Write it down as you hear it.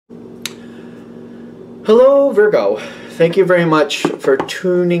Hello, Virgo. Thank you very much for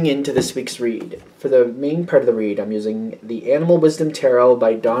tuning into this week's read. For the main part of the read, I'm using the Animal Wisdom Tarot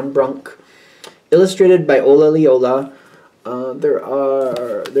by Dawn Brunk, illustrated by Ola Leola.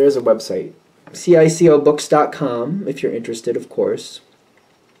 There's a website, cicobooks.com, if you're interested, of course.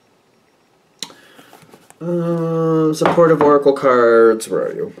 Supportive Oracle cards. Where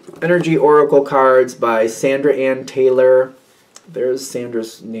are you? Energy Oracle cards by Sandra Ann Taylor. There's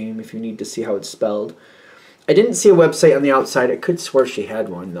Sandra's name if you need to see how it's spelled. I didn't see a website on the outside. I could swear she had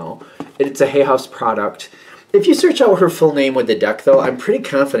one, though. It's a Hay House product. If you search out her full name with the deck, though, I'm pretty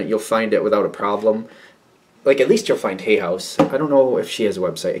confident you'll find it without a problem. Like, at least you'll find Hay House. I don't know if she has a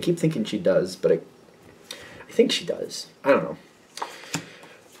website. I keep thinking she does, but I think she does. I don't know.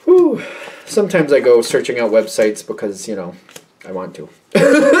 Whew. Sometimes I go searching out websites because, you know, I want to.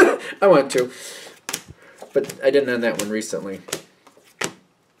 I want to. But I didn't on that one recently.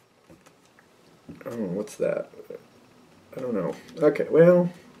 Oh, what's that? I don't know. Okay,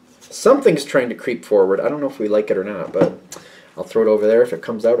 well, something's trying to creep forward. I don't know if we like it or not, but I'll throw it over there. If it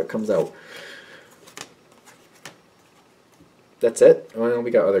comes out, it comes out. That's it? Well,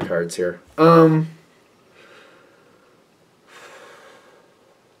 we got other cards here.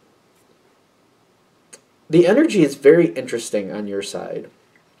 The energy is very interesting on your side.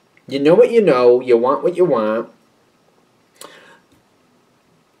 You know what you know. You want what you want.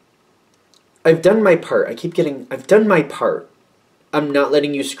 I've done my part. I've done my part. I'm not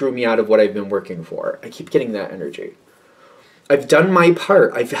letting you screw me out of what I've been working for. I keep getting that energy. I've done my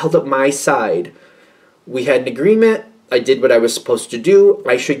part. I've held up my side. We had an agreement. I did what I was supposed to do.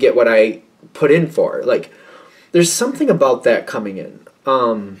 I should get what I put in for. Like, there's something about that coming in.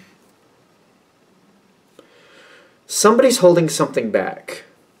 Somebody's holding something back.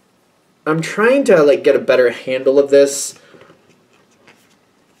 I'm trying to, like, get a better handle of this.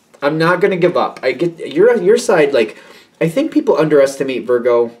 I'm not going to give up. I get your side. Like, I think people underestimate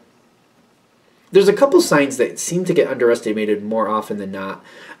Virgo. There's a couple signs that seem to get underestimated more often than not.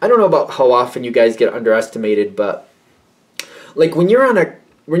 I don't know about how often you guys get underestimated, but like when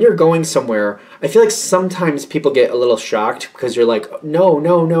you're going somewhere, I feel like sometimes people get a little shocked because you're like, no,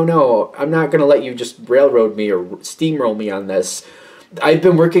 no, no, no. I'm not going to let you just railroad me or steamroll me on this. I've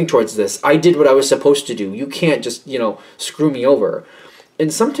been working towards this. I did what I was supposed to do. You can't just, you know, screw me over.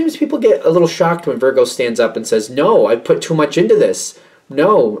 And sometimes people get a little shocked when Virgo stands up and says, no, I put too much into this.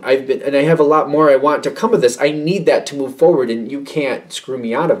 No, I have a lot more I want to come of this. I need that to move forward, and you can't screw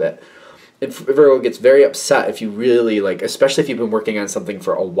me out of it. And Virgo gets very upset if you really, like, especially if you've been working on something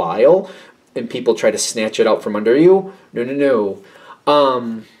for a while, and people try to snatch it out from under you. No, no,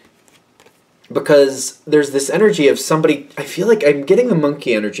 no. Because there's this energy of somebody, I feel like I'm getting the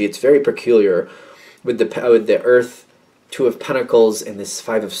monkey energy. It's very peculiar with the Earth, Two of Pentacles, and this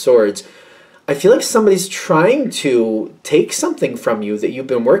Five of Swords. I feel like somebody's trying to take something from you that you've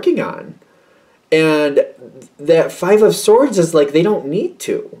been working on. And that Five of Swords is like they don't need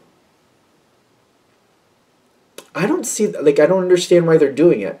to. I don't see, like, I don't understand why they're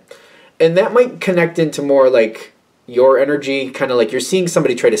doing it. And that might connect into more like your energy, kind of like you're seeing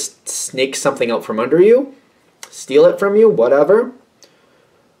somebody try to snake something out from under you, steal it from you, whatever.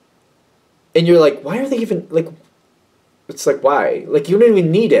 And you're like, why are they even, like, it's like, why? Like, you don't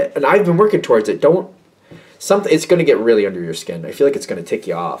even need it. And I've been working towards it. It's going to get really under your skin. I feel like it's going to tick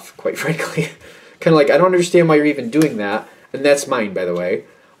you off, quite frankly. Kind of like, I don't understand why you're even doing that. And that's mine, by the way.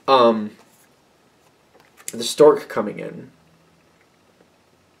 The stork coming in.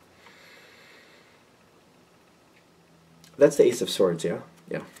 That's the Ace of Swords, yeah?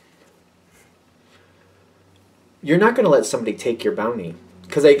 Yeah. You're not going to let somebody take your bounty.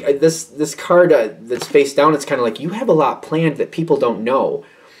 Because this card that's face down, it's kind of like you have a lot planned that people don't know.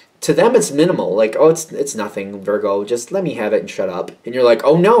 To them, it's minimal. Like, oh, it's nothing, Virgo. Just let me have it and shut up. And you're like,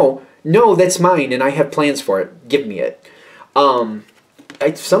 oh, no. No, that's mine, and I have plans for it. Give me it.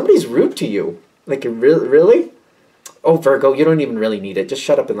 Somebody's rude to you. Like, really? Oh, Virgo, you don't even really need it. Just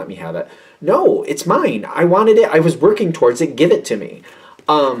shut up and let me have it. No, it's mine. I wanted it. I was working towards it. Give it to me.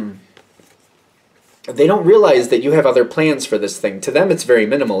 They don't realize that you have other plans for this thing. To them, it's very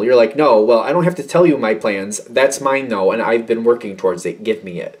minimal. You're like, no, well, I don't have to tell you my plans. That's mine, though, and I've been working towards it. Give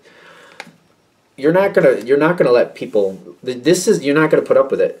me it. You're not gonna let people. You're not gonna put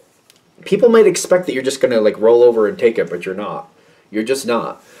up with it. People might expect that you're just gonna like roll over and take it, but you're not. You're just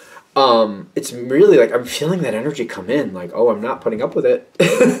not. It's really like I'm feeling that energy come in. Like, oh, I'm not putting up with it.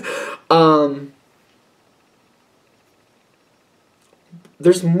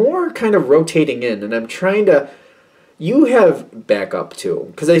 There's more kind of rotating in, and I'm trying to... You have backup, too.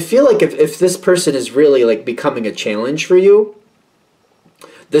 Because I feel like if this person is really, like, becoming a challenge for you,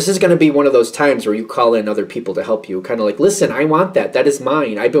 This is going to be one of those times where you call in other people to help you. Kind of like, listen, I want that. That is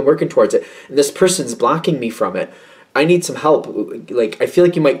mine. I've been working towards it. And this person's blocking me from it. I need some help. Like, I feel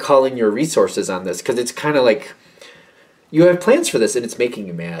like you might call in your resources on this because it's kind of like you have plans for this and it's making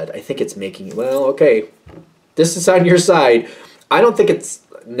you mad. I think it's making you, well, okay, this is on your side. I don't think it's,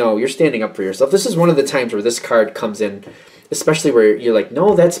 no, you're standing up for yourself. This is one of the times where this card comes in, especially where you're like,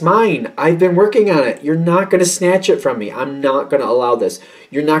 no, that's mine. I've been working on it. You're not going to snatch it from me. I'm not going to allow this.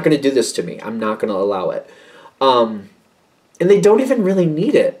 You're not going to do this to me. I'm not going to allow it. And they don't even really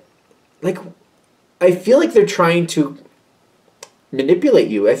need it. Like, I feel like they're trying to manipulate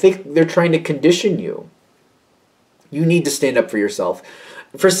you. I think they're trying to condition you. You need to stand up for yourself.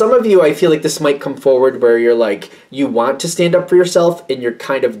 For some of you, I feel like this might come forward where you're like, you want to stand up for yourself and you're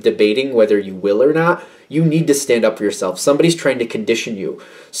kind of debating whether you will or not. You need to stand up for yourself. Somebody's trying to condition you.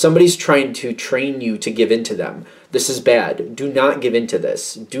 Somebody's trying to train you to give in to them. This is bad. Do not give in to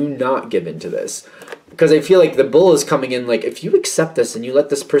this. Do not give in to this. Because I feel like the bull is coming in like, if you accept this and you let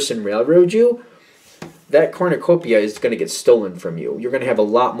this person railroad you, that cornucopia is going to get stolen from you. You're going to have a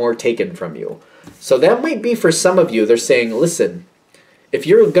lot more taken from you. So that might be for some of you. They're saying, listen, if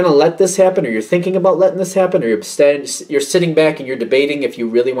you're going to let this happen, or you're thinking about letting this happen, or you're sitting back and you're debating if you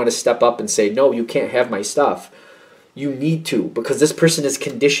really want to step up and say, no, you can't have my stuff, you need to, because this person is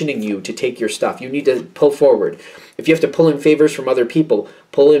conditioning you to take your stuff. You need to pull forward. If you have to pull in favors from other people,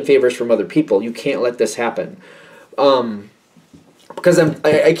 pull in favors from other people. You can't let this happen. Because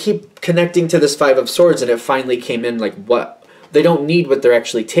I keep connecting to this Five of Swords, and it finally came in like, what? They don't need what they're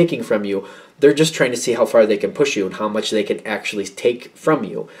actually taking from you. They're just trying to see how far they can push you and how much they can actually take from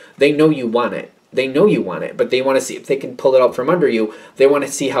you. They know you want it. They know you want it, but they want to see if they can pull it out from under you. They want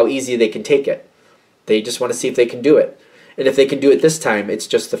to see how easy they can take it. They just want to see if they can do it. And if they can do it this time, it's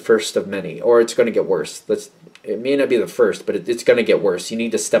just the first of many, or it's going to get worse. It may not be the first, but it's going to get worse. You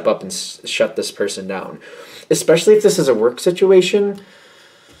need to step up and shut this person down. Especially if this is a work situation.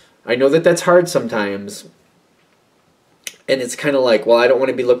 I know that that's hard sometimes. And it's kind of like, well, I don't want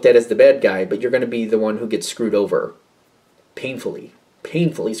to be looked at as the bad guy, but you're going to be the one who gets screwed over. Painfully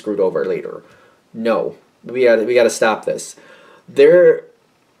screwed over later. No. We got to stop this. Their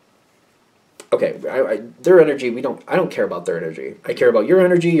energy, I don't care about their energy. I care about your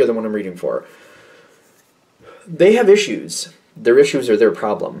energy. You're the one I'm reading for. They have issues. Their issues are their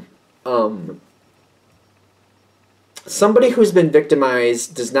problem. Somebody who's been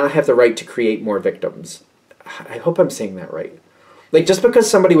victimized does not have the right to create more victims. I hope I'm saying that right. Like, just because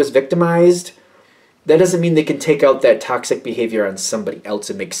somebody was victimized, that doesn't mean they can take out that toxic behavior on somebody else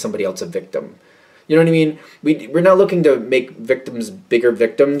and make somebody else a victim. You know what I mean? We're not looking to make victims bigger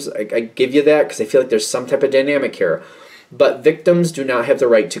victims. I give you that because I feel like there's some type of dynamic here. But victims do not have the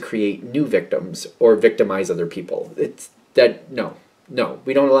right to create new victims or victimize other people. No,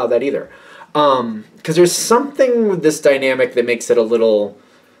 we don't allow that either. Because there's something with this dynamic that makes it a little,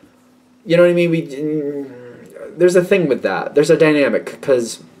 you know what I mean? There's a thing with that. There's a dynamic,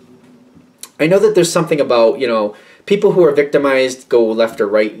 because I know that there's something about, people who are victimized go left or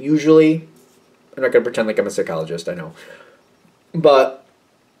right usually. I'm not going to pretend like I'm a psychologist, I know. But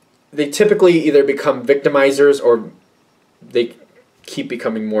they typically either become victimizers or they keep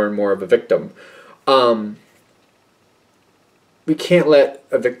becoming more and more of a victim. We can't let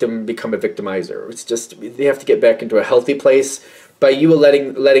a victim become a victimizer. It's just, they have to get back into a healthy place. By you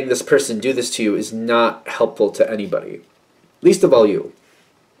letting this person do this to you is not helpful to anybody. Least of all you.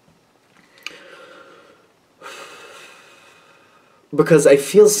 Because I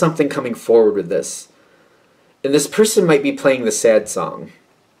feel something coming forward with this. And this person might be playing the sad song.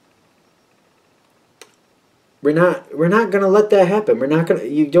 We're not going to let that happen.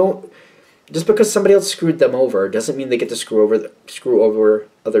 Just because somebody else screwed them over doesn't mean they get to screw over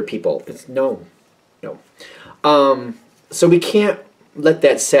other people. It's no. So we can't let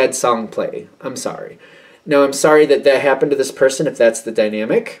that sad song play. I'm sorry. Now, I'm sorry that happened to this person if that's the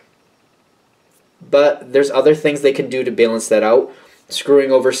dynamic. But there's other things they can do to balance that out.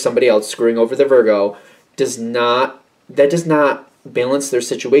 Screwing over somebody else, screwing over the Virgo, does not balance their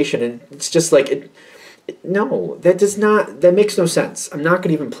situation. And it's just like, that makes no sense. I'm not going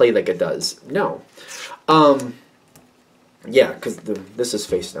to even play like it does. No. Yeah, because this is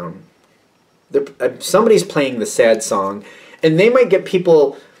face down. Somebody's playing the sad song, and they might get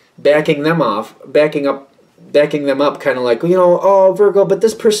people backing them up, kind of like, oh, Virgo, but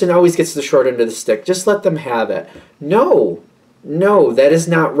this person always gets the short end of the stick. Just let them have it. No, that is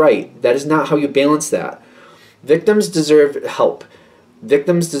not right. That is not how you balance that. Victims deserve help.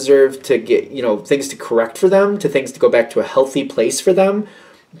 Victims deserve to get, things to correct for them, things to go back to a healthy place for them.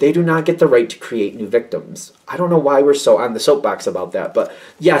 They do not get the right to create new victims. I don't know why we're so on the soapbox about that, but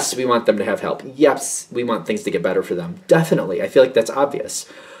yes, we want them to have help. Yes, we want things to get better for them. Definitely. I feel like that's obvious.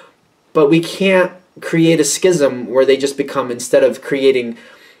 But we can't create a schism where they just become, instead of creating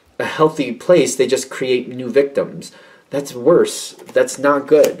a healthy place, they just create new victims. That's worse. That's not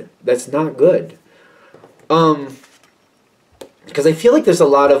good. That's not good. Because I feel like there's a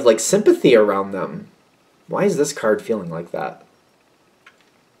lot of like sympathy around them. Why is this card feeling like that?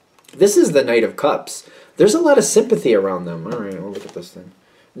 This is the Knight of Cups. There's a lot of sympathy around them. All right, we'll look at this thing.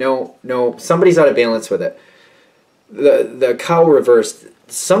 No, somebody's out of balance with it. The cow reversed.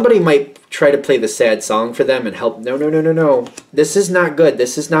 Somebody might try to play the sad song for them and help. No. This is not good.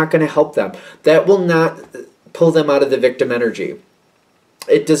 This is not going to help them. That will not pull them out of the victim energy.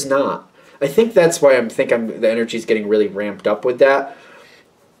 It does not. I think that's why the energy's getting really ramped up with that.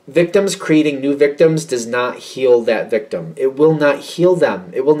 Victims creating new victims does not heal that victim. It will not heal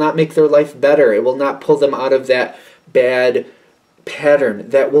them. It will not make their life better. It will not pull them out of that bad pattern.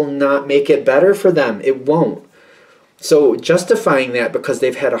 That will not make it better for them. It won't. So justifying that because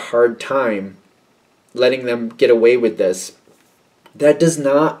they've had a hard time letting them get away with this, that does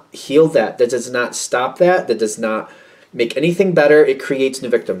not heal that. That does not stop that. That does not make anything better. It creates new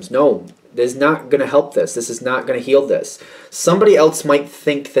victims. No, this is not going to help this. This is not going to heal this. Somebody else might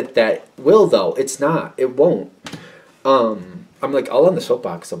think that will, though. It's not. It won't. I'm like all on the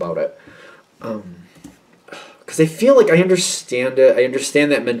soapbox about it. Because I feel like I understand it. I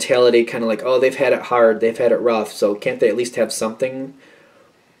understand that mentality, kind of like, oh, they've had it hard. They've had it rough. So can't they at least have something?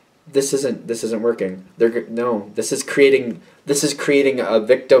 This isn't working. This is creating a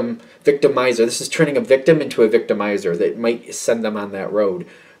victimizer. This is turning a victim into a victimizer that might send them on that road.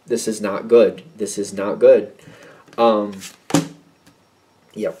 This is not good. This is not good.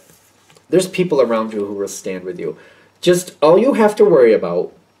 Yep. There's people around you who will stand with you. Just all you have to worry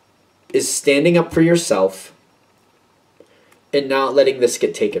about is standing up for yourself and not letting this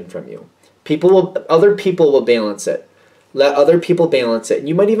get taken from you. Other people will balance it. Let other people balance it. And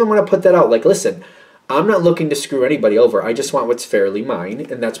you might even want to put that out. Like, listen, I'm not looking to screw anybody over. I just want what's fairly mine.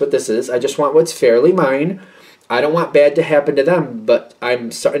 And that's what this is. I just want what's fairly mine. I don't want bad to happen to them. But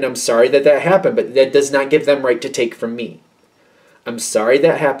I'm sorry that happened. But that does not give them right to take from me. I'm sorry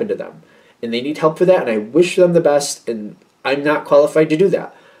that happened to them. And they need help for that. And I wish them the best. And I'm not qualified to do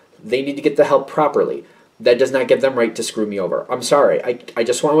that. They need to get the help properly. That does not give them right to screw me over. I'm sorry. I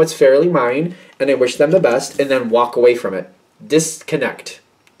just want what's fairly mine, and I wish them the best, and then walk away from it. Disconnect.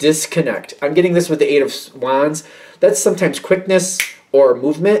 Disconnect. I'm getting this with the Eight of Wands. That's sometimes quickness or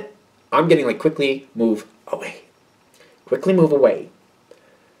movement. I'm getting like quickly move away. Quickly move away.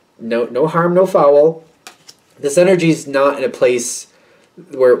 No harm, no foul. This energy is not in a place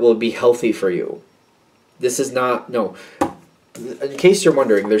where it will be healthy for you. This is not, no. In case you're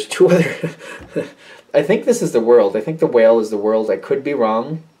wondering, there's two other... I think this is the World. I think the Whale is the World. I could be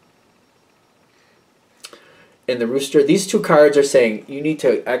wrong. And the Rooster. These two cards are saying you need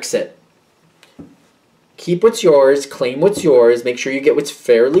to exit. Keep what's yours. Claim what's yours. Make sure you get what's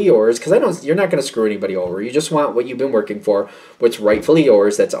fairly yours. Because you're not going to screw anybody over. You just want what you've been working for. What's rightfully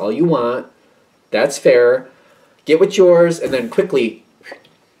yours. That's all you want. That's fair. Get what's yours. And then quickly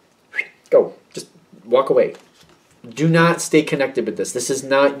go. Just walk away. Do not stay connected with this. This is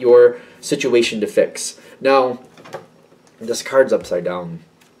not your situation to fix. Now, this card's upside down,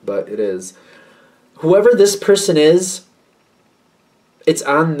 but it is. Whoever this person is, it's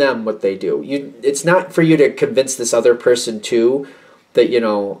on them what they do. It's not for you to convince this other person too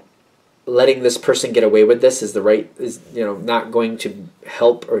that, letting this person get away with this is not going to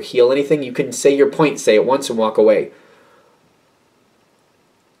help or heal anything. You can say your point, say it once and walk away.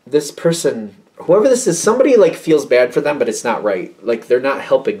 This person, whoever this is, somebody like feels bad for them, but it's not right. Like they're not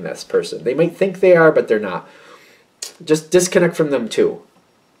helping this person. They might think they are, but they're not. Just disconnect from them too.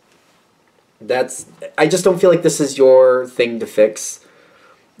 I just don't feel like this is your thing to fix.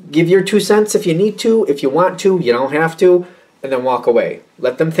 Give your 2 cents if you need to. If you want to, you don't have to. And then walk away.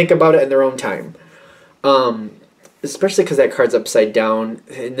 Let them think about it in their own time. Especially because that card's upside down.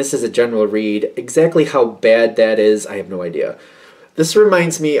 And this is a general read. Exactly how bad that is, I have no idea. This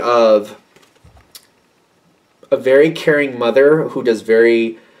reminds me of a very caring mother who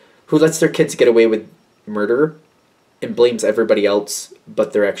lets their kids get away with murder and blames everybody else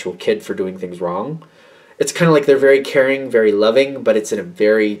but their actual kid for doing things wrong. It's kind of like they're very caring, very loving, but it's in a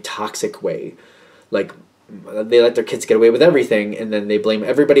very toxic way. Like, they let their kids get away with everything, and then they blame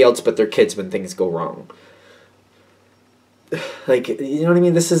everybody else but their kids when things go wrong. Like, you know what I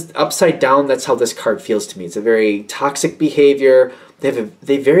mean? This is upside down. That's how this card feels to me. It's a very toxic behavior.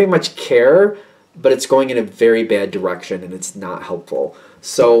 They very much care, but it's going in a very bad direction and it's not helpful.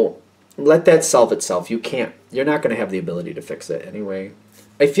 So let that solve itself. You're not going to have the ability to fix it anyway.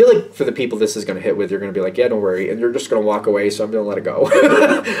 I feel like for the people this is going to hit with, you're going to be like, yeah, don't worry. And you're just going to walk away, so I'm going to let it go.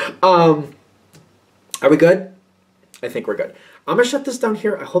 Are we good? I think we're good. I'm going to shut this down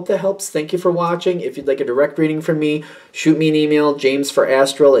here. I hope that helps. Thank you for watching. If you'd like a direct reading from me, shoot me an email,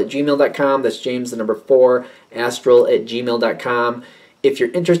 jamesforastral@gmail.com. That's James, the number 4, astral@gmail.com. If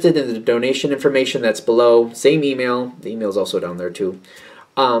you're interested in the donation information, that's below. Same email. The email's also down there too.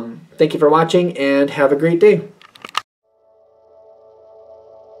 Thank you for watching, and have a great day.